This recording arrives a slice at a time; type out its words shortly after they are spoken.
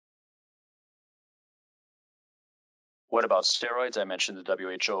What about steroids? I mentioned the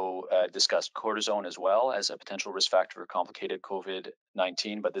WHO discussed cortisone as well as a potential risk factor for complicated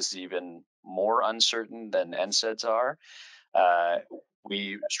COVID-19, but this is even more uncertain than NSAIDs are. Uh,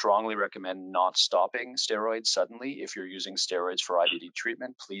 we strongly recommend not stopping steroids suddenly. If you're using steroids for IBD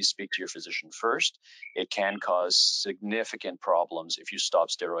treatment, please speak to your physician first. It can cause significant problems if you stop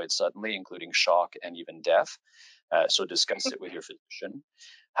steroids suddenly, including shock and even death. So discuss it with your physician.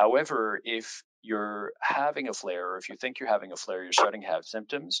 However, if you're having a flare, or if you think you're having a flare, you're starting to have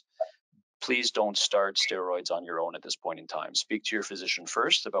symptoms, please don't start steroids on your own at this point in time. Speak to your physician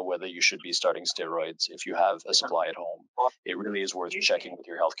first about whether you should be starting steroids if you have a supply at home. It really is worth checking with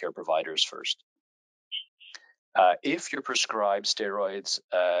your healthcare providers first. If you're prescribed steroids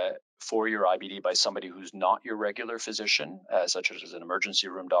for your IBD by somebody who's not your regular physician, such as an emergency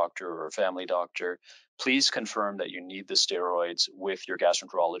room doctor or a family doctor, please confirm that you need the steroids with your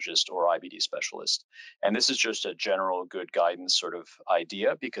gastroenterologist or IBD specialist. And this is just a general good guidance sort of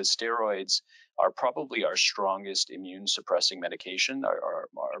idea, because steroids are probably our strongest immune suppressing medication, our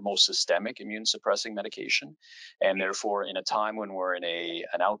most systemic immune suppressing medication. And therefore, in a time when we're in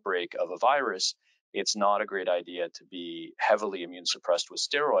an outbreak of a virus, it's not a great idea to be heavily immune suppressed with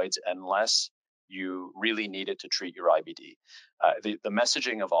steroids unless you really need it to treat your IBD. The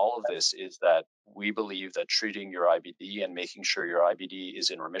messaging of all of this is that we believe that treating your IBD and making sure your IBD is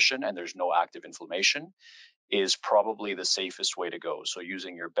in remission and there's no active inflammation is probably the safest way to go. So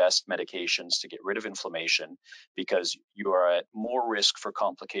using your best medications to get rid of inflammation, because you are at more risk for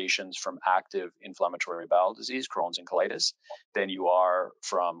complications from active inflammatory bowel disease, Crohn's and colitis, than you are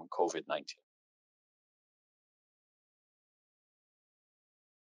from COVID-19.